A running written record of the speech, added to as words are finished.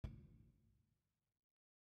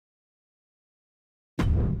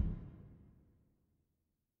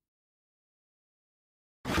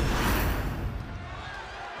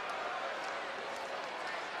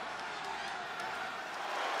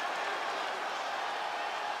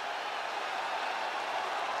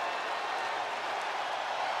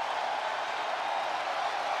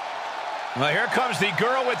Well, here comes the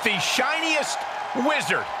girl with the shiniest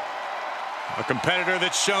wizard. A competitor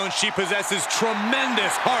that's shown she possesses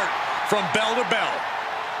tremendous heart from bell to bell.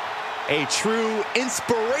 A true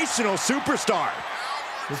inspirational superstar.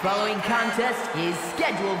 This following contest is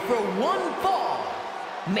scheduled for one fall,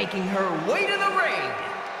 making her way to the ring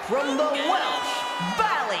from the Welsh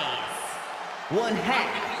Valleys, one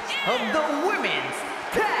half of the Women's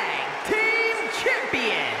Tag Team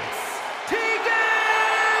Champions,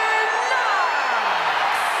 TeGan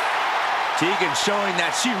NoX! Tegan showing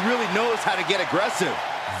that she really knows how to get aggressive,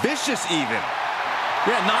 vicious even.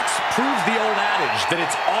 Yeah, Nox proves the old adage that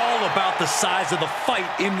it's all about the size of the fight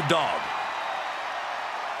in the dog.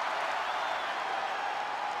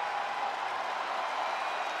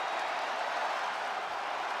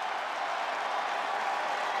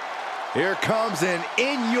 Here comes an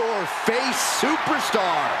in-your-face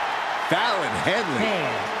superstar, FaLLon HenLey.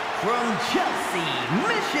 And from Chelsea,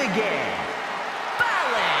 Michigan,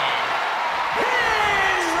 FaLLon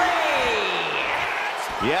HenLey!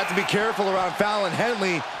 You have to be careful around FaLLon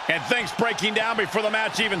HenLey. And things breaking down before the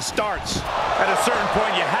match even starts. At a certain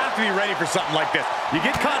point, you have to be ready for something like this. You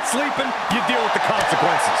get caught sleeping, you deal with the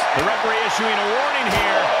consequences. The referee issuing a warning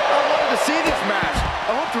here. I wanted to see this match.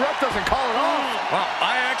 I hope the ref doesn't call it off. Well,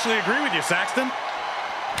 I actually agree with you, Saxton.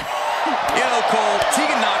 You know, Cole,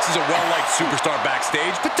 TeGan NoX is a well-liked superstar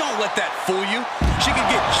backstage, but don't let that fool you. She can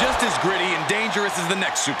get just as gritty and dangerous as the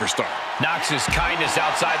next superstar. Nox's kindness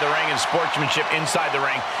outside the ring and sportsmanship inside the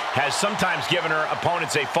ring has sometimes given her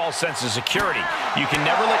opponents a false sense of security. You can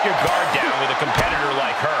never let your guard down with a competitor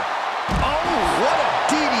like her. Oh, what a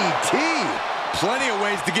DDT! Plenty of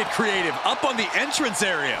ways to get creative up on the entrance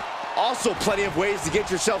area. Also plenty of ways to get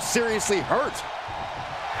yourself seriously hurt.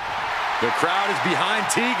 The crowd is behind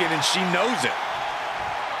Tegan, and she knows it.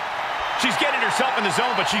 She's getting herself in the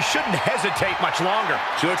zone, but she shouldn't hesitate much longer.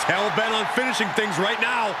 She looks hell-bent on finishing things right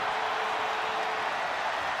now.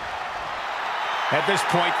 At this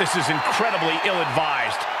point, this is incredibly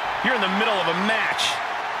ill-advised. You're in the middle of a match.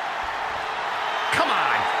 Come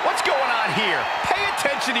on, what's going on here? Pay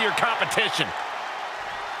attention to your competition.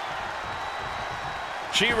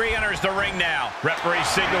 She re-enters the ring now. Referee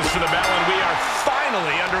signals for the bell, and we are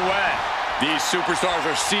finally underway. These superstars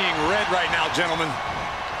are seeing red right now, gentlemen.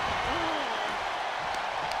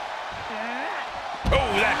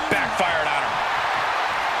 Oh, that backfired on her.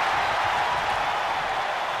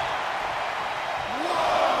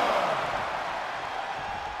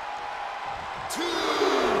 1, 2,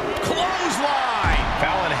 clothesline!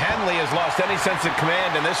 FaLLon HenLey has lost any sense of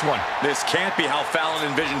command in this one. This can't be how FaLLon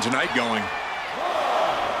envisioned tonight going.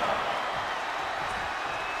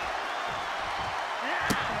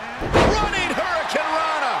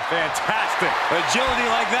 Fantastic.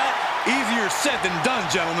 Agility like that, easier said than done,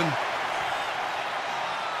 gentlemen.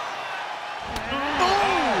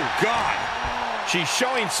 Oh, God. She's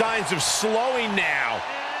showing signs of slowing now.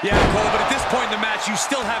 Yeah, Cole, but at this point in the match, you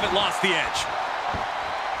still haven't lost the edge.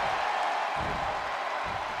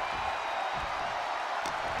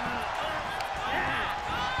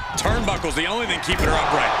 Turnbuckle's the only thing keeping her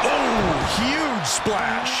upright. Oh, huge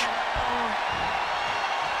splash.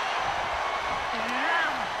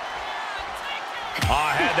 Oh,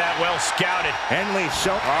 had that well scouted. HenLey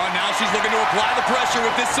show. Oh, now she's looking to apply the pressure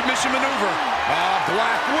with this submission maneuver.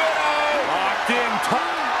 Black Widow. Locked in.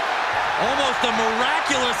 Almost a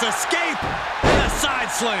miraculous escape. And a side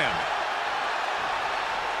slam.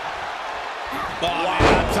 Oh, wow.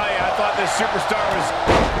 I'll tell you, I thought this superstar was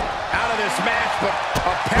out of this match, but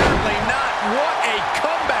apparently not. What a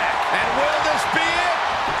comeback. And will this be it?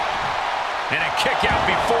 And a kick out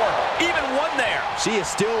before even one there. She is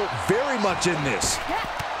still very much in this.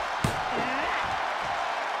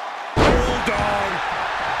 Bulldog.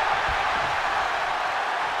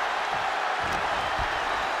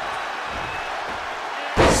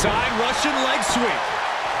 Side Russian leg sweep.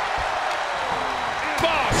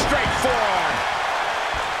 Oh, straight forearm.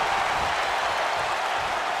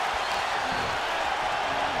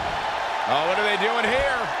 Oh, what are they doing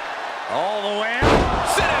here? All the way out.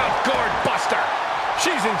 Sit out, gourd buster.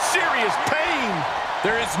 She's in serious pain.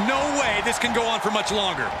 There is no way this can go on for much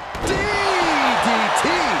longer. DDT.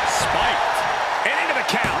 Spiked. And into the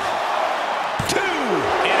count. 2.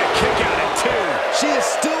 And a kick out at 2. She is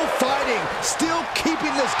still fighting, still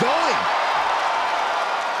keeping this going.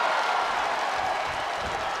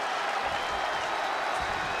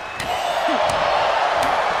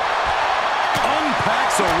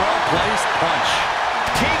 Unpacks a well-placed punch.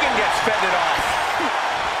 Tegan gets fended off.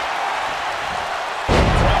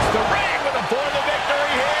 Across the ring for the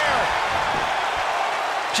victory here.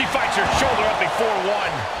 She fights her shoulder up before 1.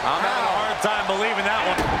 I'm having a hard time believing that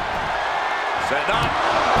one. Setting up.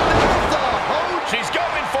 There's the hold. She's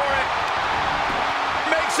going for it.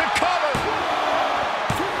 Makes a cover.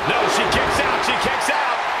 No, she kicks out. She kicks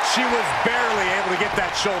out. She was barely able to get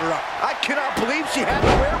that shoulder up. I cannot believe she had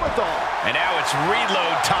the wherewithal. And now it's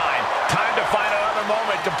reload time. Time to find another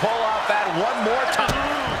moment to pull off that one more time.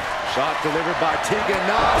 Shot delivered by TeGan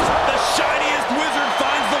NoX. The shiniest wizard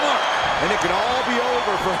finds the mark. And it can all be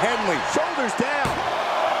over for HenLey. Shoulders down.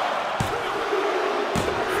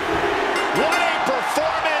 What a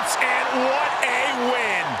performance and what a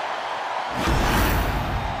win.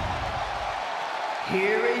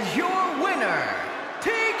 Here is your winner,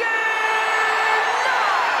 TeGan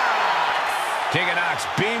NoX! TeGan NoX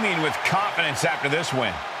beaming with confidence after this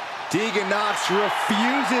win. TeGan NoX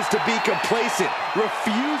refuses to be complacent.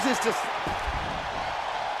 Refuses to...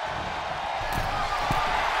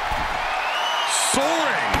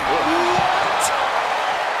 Soaring. What?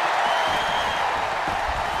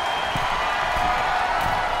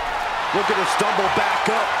 Look at her stumble back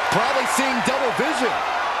up. Probably seeing double vision.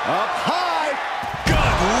 Up high.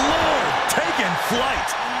 Good Lord, taking flight.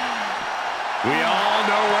 We all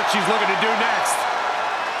know what she's looking to do next.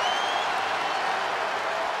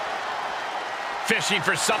 Fishing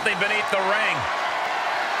for something beneath the ring.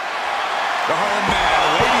 Oh, man,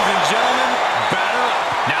 ladies and gentlemen, batter up.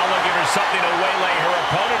 Now looking for something to waylay her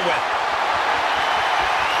opponent with.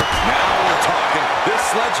 Now we're talking. This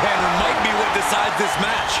sledgehammer might be what decides this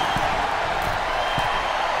match.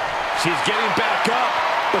 She's getting back up,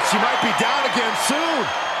 but she might be down again soon.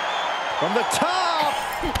 From the top.